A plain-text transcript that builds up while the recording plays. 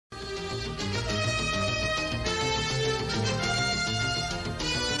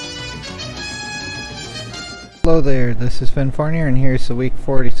Hello there, this is Farnier, and here's the week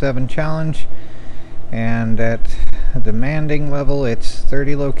 47 challenge. And at a demanding level, it's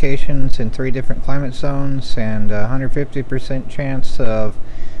 30 locations in 3 different climate zones and 150% chance of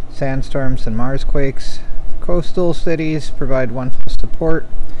sandstorms and Marsquakes. Coastal cities provide 1+ support.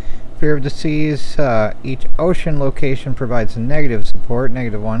 Fear of the seas, each ocean location provides negative support,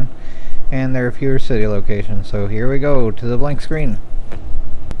 -1, and there are fewer city locations. So here we go to the blank screen.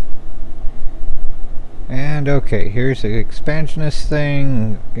 And okay, here's the expansionist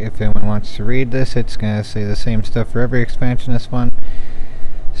thing. If anyone wants to read this, it's going to say the same stuff for every expansionist one.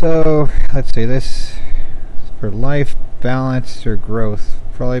 So, let's see, this for life, balance, or growth.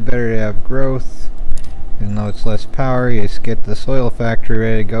 Probably better to have growth, even though it's less power. You just get the soil factory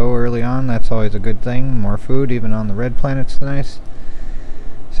ready to go early on. That's always a good thing. More food, even on the red planet's nice.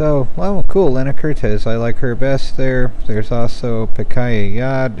 So, well, cool, Lena Cortez. I like her best there. There's also Pekaya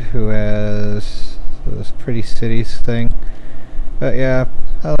Yad, who has this pretty cities thing, but yeah,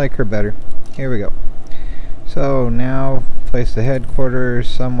 I like her better. Here we go. So now place the headquarters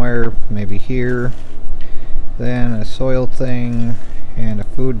somewhere, maybe here, then a soil thing and a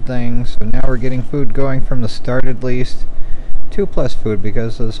food thing. So now we're getting food going from the start, at least 2+ food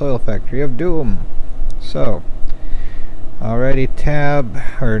because of the soil factory of doom. So already tab,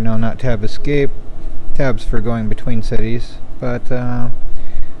 or no, not tab, escape. Tabs for going between cities, but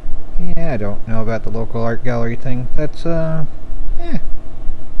yeah, I don't know about the local art gallery thing. That's, yeah.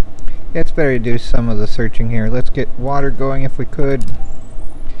 It's better to do some of the searching here. Let's get water going if we could.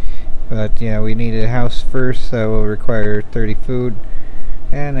 But, yeah, we need a house first. That will require 30 food.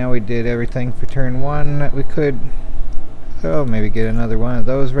 And now we did everything for turn 1 that we could. So, maybe get another one of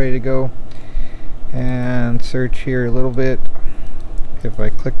those ready to go. And search here a little bit. If I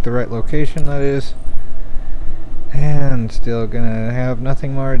click the right location, that is. And still gonna have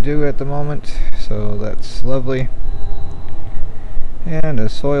nothing more to do at the moment, so that's lovely. And a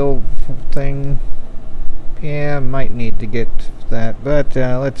soil thing, yeah, might need to get that, but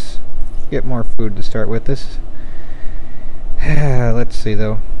let's get more food to start with this. Let's see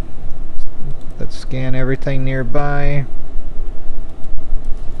though, let's scan everything nearby.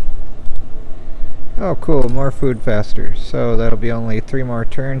 Oh cool, more food faster, so that'll be only 3 more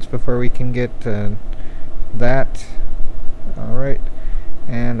turns before we can get that. Alright,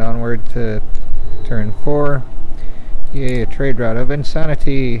 and onward to turn 4. Yay, a trade route of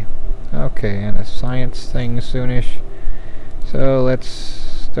insanity. Okay, and a science thing soonish. So let's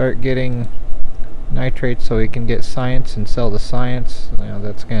start getting nitrates so we can get science and sell the science. You know,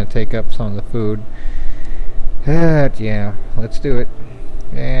 that's going to take up some of the food. But yeah, let's do it.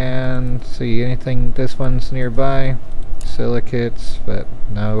 And see anything, this one's nearby. Silicates, but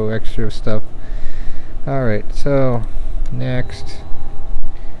no extra stuff. Alright, so next.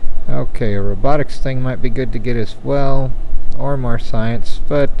 Okay, a robotics thing might be good to get as well, or more science,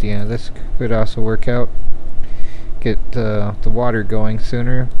 but yeah, this could also work out. Get the water going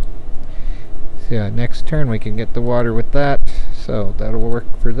sooner. So yeah, next turn we can get the water with that, so that'll work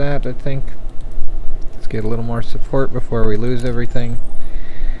for that, I think. Let's get a little more support before we lose everything.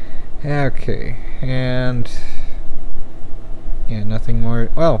 Okay, and yeah, nothing more.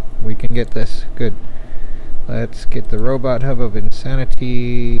 Well, we can get this. Good. Let's get the robot hub of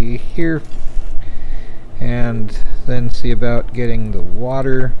insanity here, and then see about getting the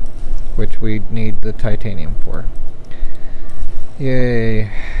water, which we need the titanium for.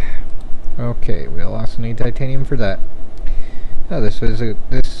 Yay. Okay, we'll also need titanium for that. Oh, this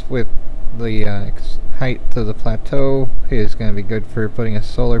with the height of the plateau is going to be good for putting a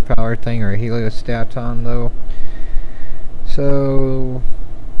solar power thing or a heliostat on, though. So,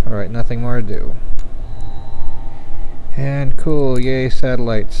 alright, nothing more to do. And cool, yay,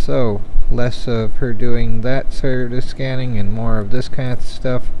 satellites. So, less of her doing that sort of scanning and more of this kind of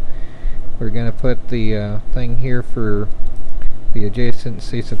stuff. We're going to put the thing here for the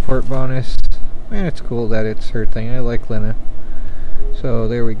adjacency support bonus. And it's cool that it's her thing. I like Lena. So,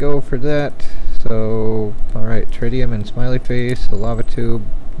 there we go for that. So, alright, tritium and smiley face, a lava tube.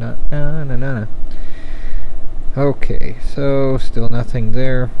 Na. Okay, so still nothing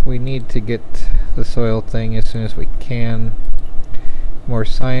there. We need to get the soil thing as soon as we can. More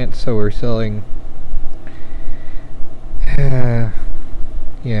science, so we're selling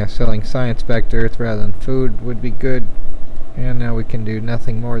yeah, selling science back to Earth rather than food would be good. And now we can do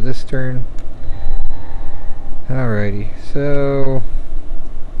nothing more this turn. Alrighty, so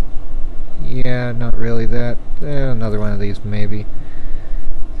yeah, not really that. Another one of these maybe.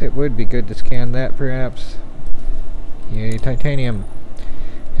 It would be good to scan that perhaps. Yay, titanium.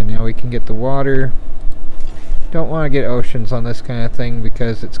 And now we can get the water. Don't want to get oceans on this kind of thing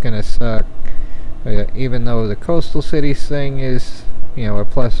because it's going to suck. Even though the coastal cities thing is, you know, a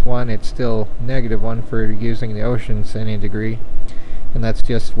 +1, it's still -1 for using the oceans to any degree. And that's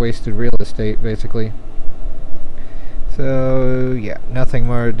just wasted real estate, basically. So, yeah, nothing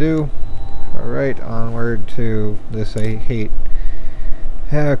more to do. Alright, onward to this I hate.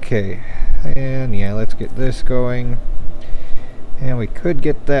 Okay, and yeah, let's get this going. And we could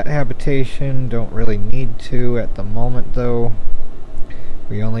get that habitation, don't really need to at the moment though.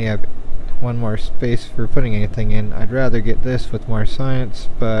 We only have one more space for putting anything in. I'd rather get this with more science,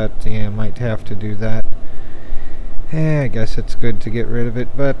 but yeah, might have to do that. I guess it's good to get rid of it,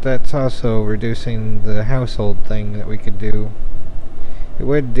 but that's also reducing the household thing that we could do. It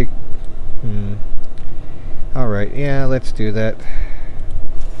would Alright, yeah, let's do that.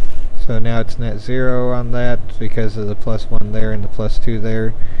 So now it's net 0 on that because of the +1 there and the +2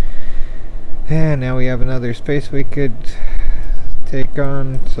 there. And now we have another space we could take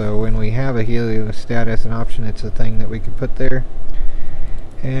on. So when we have a heliostat as an option, it's a thing that we could put there.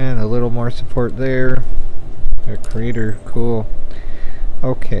 And a little more support there. A crater, cool.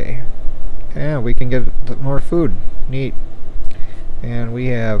 Okay. Yeah, we can get more food. Neat. And we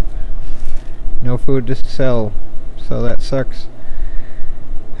have no food to sell, so that sucks.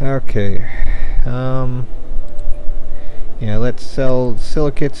 Okay. Yeah, let's sell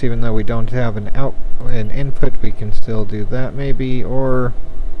silicates even though we don't have an input. We can still do that maybe, or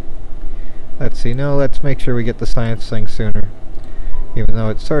let's see, no, let's make sure we get the science thing sooner. Even though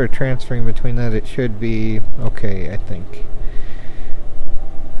it's sort of transferring between that, it should be okay, I think.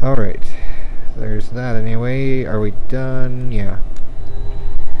 Alright. There's that anyway. Are we done? Yeah.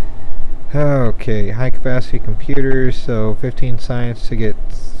 Okay, high capacity computers, so 15 science to get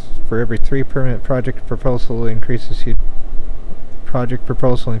for every 3 permanent project proposal increases you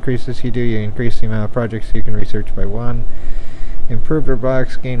do, you increase the amount of projects you can research by 1. Improved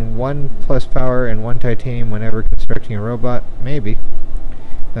robotics gain 1+ power and 1 titanium whenever constructing a robot. Maybe.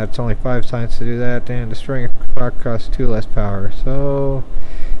 That's only 5 science to do that, and destroying a clock costs 2 less power. So,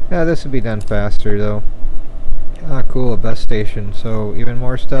 yeah, this would be done faster though. Ah, cool, a bus station. So, even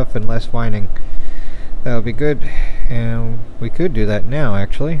more stuff and less whining. That'll be good. And we could do that now,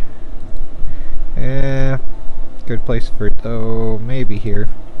 actually. Good place for it though, maybe here.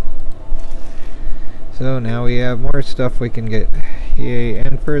 So now we have more stuff we can get. Yay,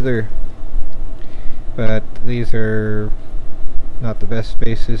 and further. But these are not the best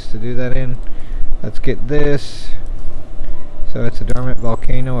spaces to do that in. Let's get this. So it's a dormant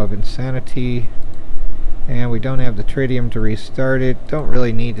volcano of insanity. And we don't have the tritium to restart it. Don't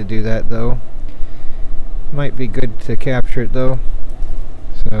really need to do that though. Might be good to capture it though.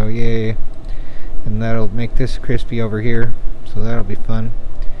 So yay. And that'll make this crispy over here. So that'll be fun.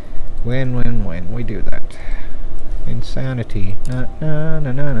 When we do that. Insanity. Na.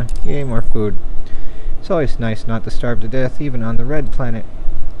 Yay, more food. It's always nice not to starve to death, even on the red planet.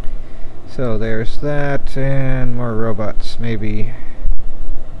 So there's that, and more robots, maybe.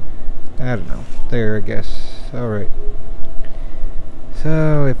 I don't know. There, I guess. Alright.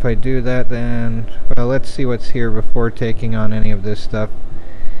 So if I do that, then, well, let's see what's here before taking on any of this stuff.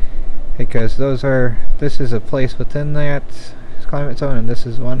 Because this is a place within that climate zone, and this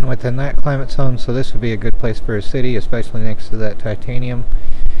is one within that climate zone, so this would be a good place for a city, especially next to that titanium.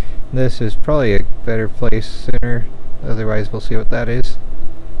 This is probably a better place sooner, otherwise we'll see what that is.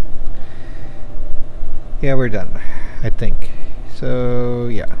 Yeah, we're done, I think. So,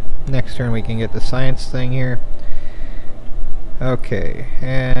 yeah. Next turn we can get the science thing here. Okay,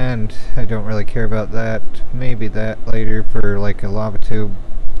 and I don't really care about that. Maybe that later for like a lava tube.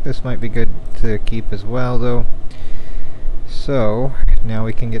 This might be good to keep as well though. So, now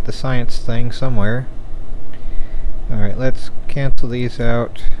we can get the science thing somewhere. Alright, let's cancel these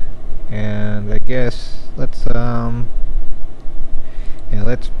out. And I guess let's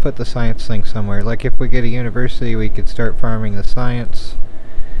let's put the science thing somewhere. Like if we get a university, we could start farming the science.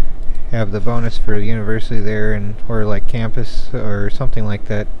 Have the bonus for the university there, and or like campus or something like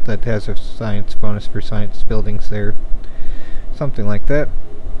that that has a science bonus for science buildings there. Something like that.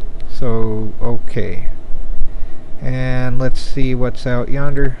 So, okay. And let's see what's out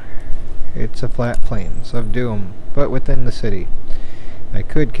yonder. It's a flat plains of doom, but within the city. I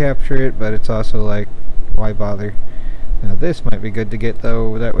could capture it, but it's also like, why bother? Now this might be good to get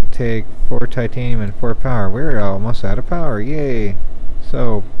though. That would take 4 titanium and 4 power. We're almost out of power, yay!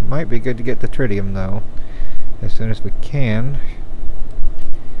 So, might be good to get the tritium though, as soon as we can.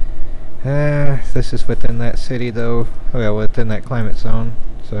 This is within that city though, well, within that climate zone,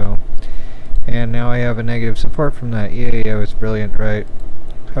 so. And now I have a negative support from that. Yay, I was brilliant, right?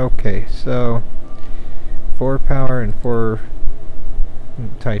 Okay, so 4 power and 4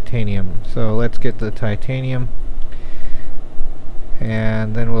 titanium. So let's get the titanium,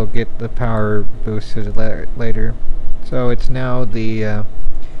 and then we'll get the power boosted later. So it's now the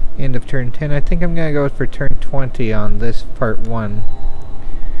end of turn 10. I think I'm gonna go for turn 20 on this part 1.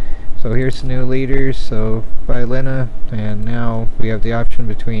 So here's the new leaders, so by Lena, and now we have the option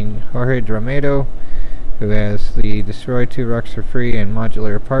between Jorge Dromedo, who has the destroy 2 rocks for free and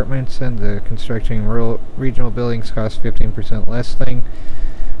modular apartments, and the constructing rural regional buildings cost 15% less thing,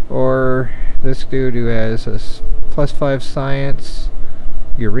 or this dude who has a +5 science,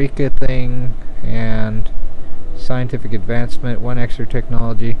 Eureka thing, and scientific advancement, 1 extra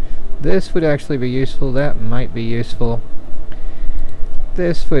technology. This would actually be useful. That might be useful.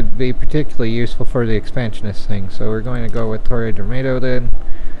 This would be particularly useful for the expansionist thing, so we're going to go with Jorge Dromedo then.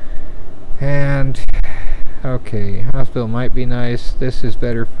 And okay, hospital might be nice. This is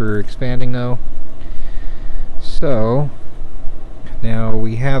better for expanding though. So now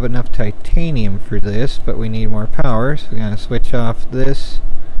we have enough titanium for this, but we need more power, so we're going to switch off this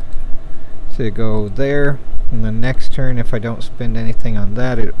to go there. And the next turn, if I don't spend anything on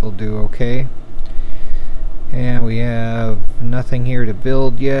that, it will do okay. And we have nothing here to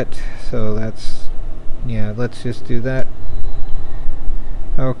build yet, so that's, yeah, let's just do that.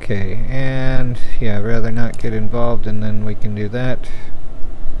 Okay, and yeah, I'd rather not get involved, and then we can do that.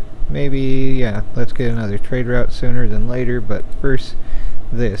 Maybe, yeah, let's get another trade route sooner than later, but first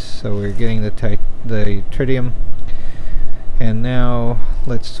this. So we're getting the tritium, and now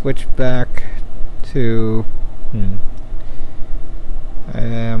let's switch back to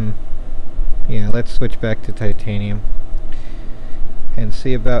yeah, let's switch back to titanium and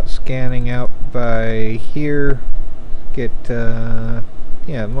see about scanning out by here. Get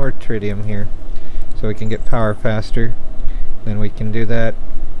yeah, more tritium here so we can get power faster. Then we can do that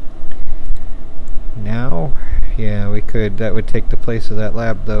now. Yeah, we could. That would take the place of that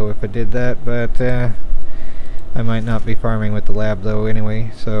lab though if I did that, but I might not be farming with the lab though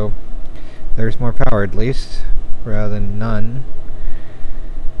anyway, so there's more power at least rather than none.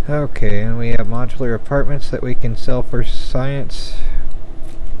 Okay, and we have modular apartments that we can sell for science.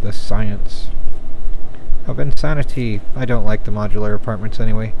 The science of insanity. I don't like the modular apartments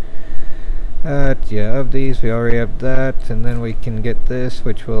anyway. Yeah, of these we already have that, and then we can get this,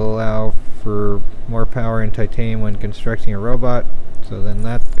 which will allow for more power in titanium when constructing a robot. So then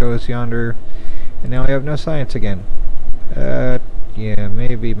that goes yonder, and now we have no science again. Yeah,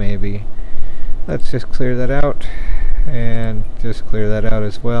 maybe. Let's just clear that out, and just clear that out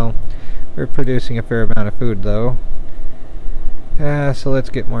as well. We're producing a fair amount of food though. So let's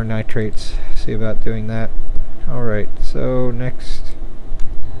get more nitrates. See about doing that. Alright, so next.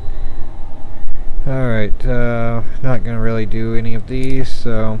 Alright, not gonna really do any of these,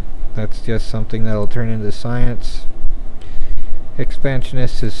 so that's just something that'll turn into science.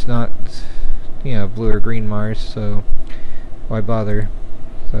 Expansionist is not, you know, blue or green Mars, so why bother?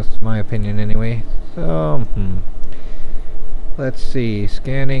 That's my opinion anyway. So, let's see,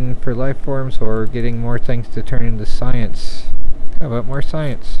 scanning for life forms or getting more things to turn into science. How about more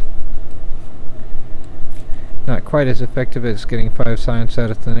science? Not quite as effective as getting 5 science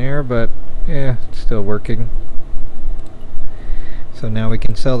out of thin air, but yeah, it's still working. So now we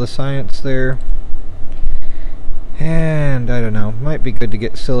can sell the science there. And I don't know, might be good to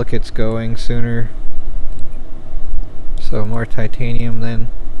get silicates going sooner. So more titanium then.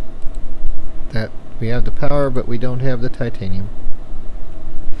 That we have the power, but we don't have the titanium.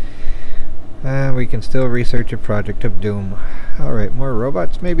 We can still research a project of doom. Alright, more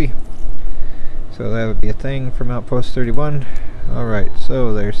robots maybe? So that would be a thing from Outpost 31. Alright,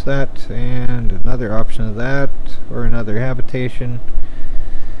 so there's that, and another option of that, or another habitation.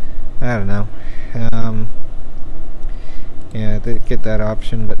 I don't know. Yeah, get that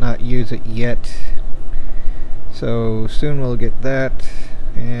option, but not use it yet. So soon we'll get that,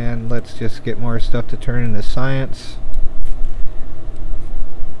 and let's just get more stuff to turn into science.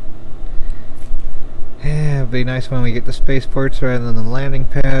 Yeah, it'd be nice when we get the spaceports rather than the landing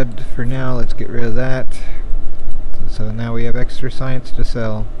pad. For now, let's get rid of that. So now we have extra science to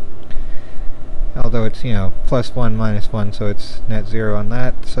sell. Although it's, you know, +1, -1, so it's net 0 on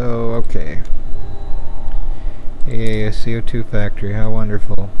that, so okay. Yeah, CO2 factory, how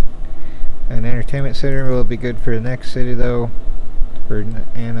wonderful. An entertainment center will be good for the next city though.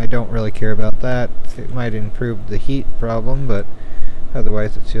 And I don't really care about that. It might improve the heat problem, but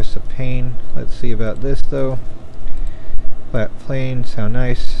otherwise it's just a pain. Let's see about this though. Flat plains, how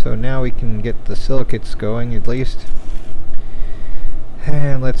nice. So now we can get the silicates going at least.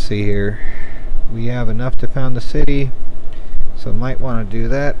 And let's see here. We have enough to found the city, so might want to do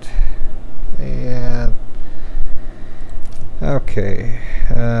that. Yeah. Okay,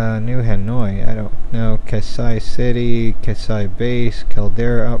 New Hanoi, I don't know, Kasai City, Kasai Base,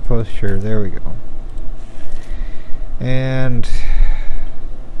 Caldera Outpost, sure, there we go. And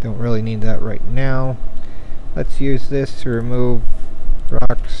don't really need that right now. Let's use this to remove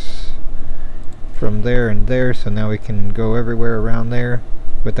rocks from there and there, so now we can go everywhere around there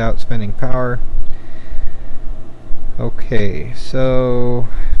without spending power. Okay, so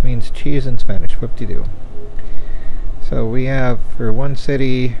means cheese in Spanish, whoop-de-doo. So we have for one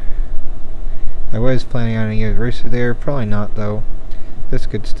city, I was planning on a university there, probably not though. This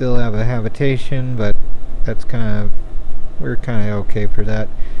could still have a habitation, but that's we're kind of okay for that.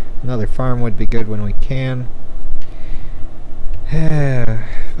 Another farm would be good when we can.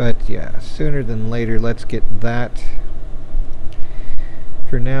 But yeah, sooner than later, let's get that.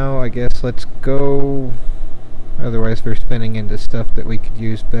 For now, I guess let's go. Otherwise, we're spinning into stuff that we could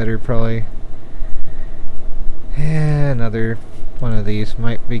use better, probably. Another one of these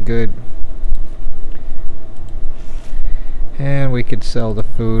might be good. And we could sell the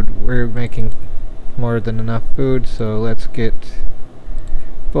food. We're making more than enough food, so let's get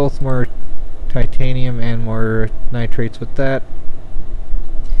both more titanium and more nitrates with that.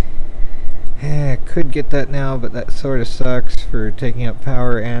 Could get that now, but that sort of sucks for taking up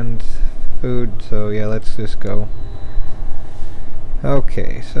power and food, so yeah, let's just go.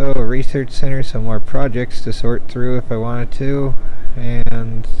 Okay, so research center, some more projects to sort through if I wanted to,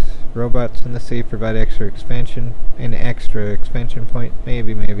 and robots in the sea provide extra expansion point,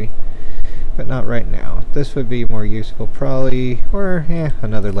 maybe, but not right now. This would be more useful probably, or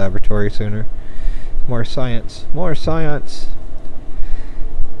another laboratory sooner. More science,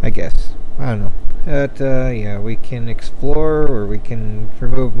 I guess. I don't know. But yeah, we can explore, or we can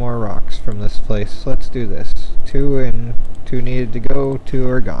remove more rocks from this place. Let's do this. 2 needed to go, 2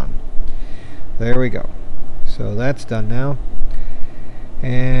 are gone. There we go. So that's done now.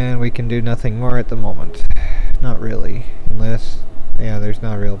 And we can do nothing more at the moment. Not really. Unless, yeah, there's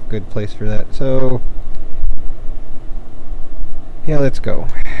not a real good place for that. So, yeah, let's go.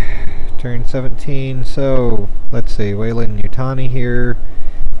 Turn 17. So, let's see. Wayland Yutani here.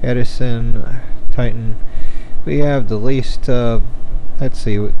 Edison, Titan. We have the least of, let's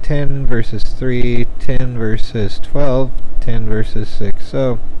see, 10 versus 3, 10 versus 12, 10 versus 6.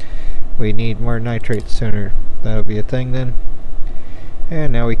 So we need more nitrates sooner. That'll be a thing then.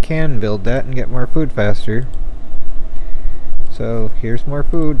 And now we can build that and get more food faster. So here's more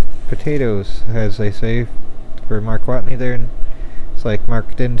food. Potatoes, as they say, for Mark Watney there. And it's like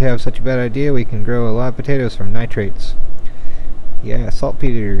Mark didn't have such a bad idea. We can grow a lot of potatoes from nitrates. Yeah,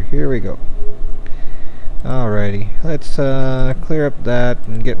 saltpeter, here we go. Alrighty, let's clear up that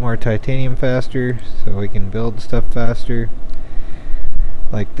and get more titanium faster so we can build stuff faster.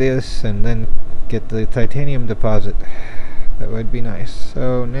 Like this, and then get the titanium deposit. That would be nice.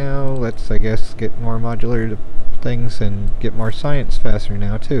 So now let's, I guess, get more modular things and get more science faster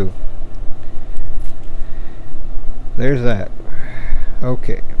now too. There's that.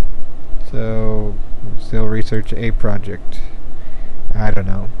 Okay, so still research a project. I don't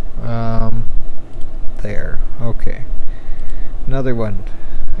know. There. Okay. Another one.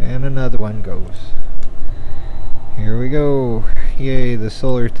 And another one goes. Here we go. Yay, the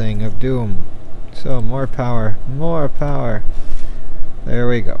solar thing of doom. So, more power. More power. There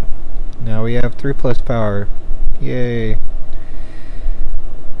we go. Now we have 3+ power. Yay.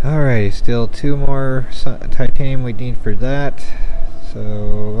 Alrighty, still 2 more titanium we need for that. So,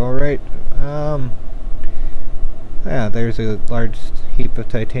 alright. Yeah, there's a large heap of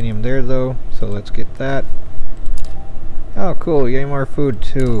titanium there though, so let's get that. Oh cool, yay, more food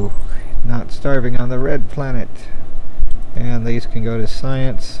too. Not starving on the red planet. And these can go to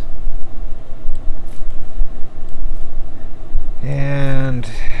science. And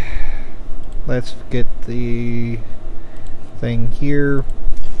let's get the thing here.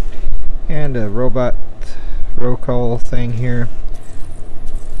 And a robot roll call thing here.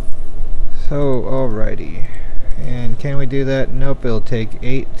 So, alrighty. And can we do that? Nope, it'll take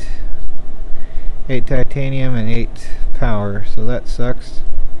 8 titanium and 8 power, so that sucks.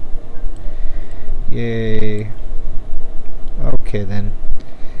 Yay. Okay then.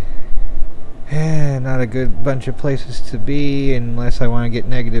 Not a good bunch of places to be unless I want to get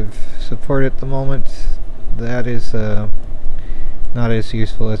negative support at the moment. That is not as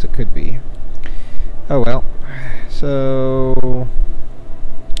useful as it could be. Oh well. So,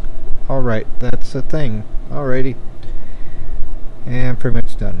 alright, that's a thing. Alrighty. And pretty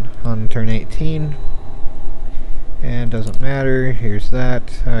much done. On turn 18. And doesn't matter. Here's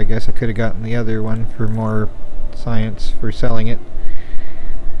that. I guess I could have gotten the other one for more science for selling it.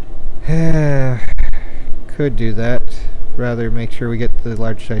 Could do that. rather make sure we get the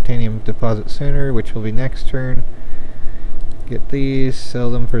large titanium deposit sooner, which will be next turn. Get these,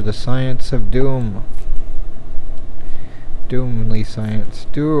 sell them for the science of doom. Doomly science.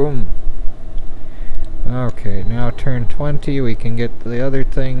 Doom! Okay, now turn 20, we can get the other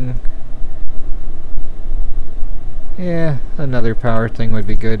thing. Yeah, another power thing would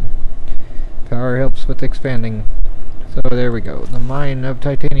be good. Power helps with expanding. So there we go. The mine of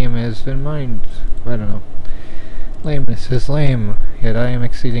titanium has been mined. I don't know. Lameness is lame, yet I am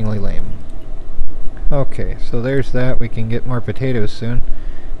exceedingly lame. Okay, so there's that. We can get more potatoes soon.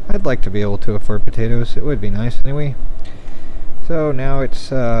 I'd like to be able to afford potatoes. It would be nice anyway. So now it's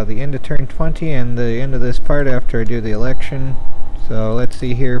the end of turn 20 and the end of this part after I do the election. So let's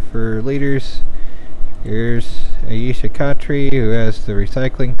see here for leaders. Here's Ayesha Khatri, who has the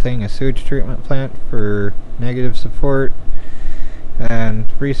recycling thing, a sewage treatment plant for negative support, and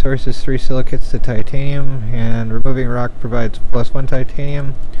resources 3 silicates to titanium, and removing rock provides +1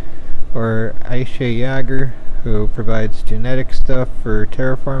 titanium. Or Ayesha Yager, who provides genetic stuff for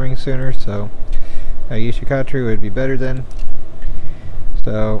terraforming sooner, so Ayesha Khatri would be better then.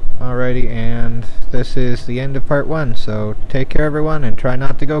 So, alrighty, and this is the end of part 1, so take care everyone and try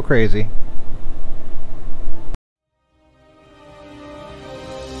not to go crazy.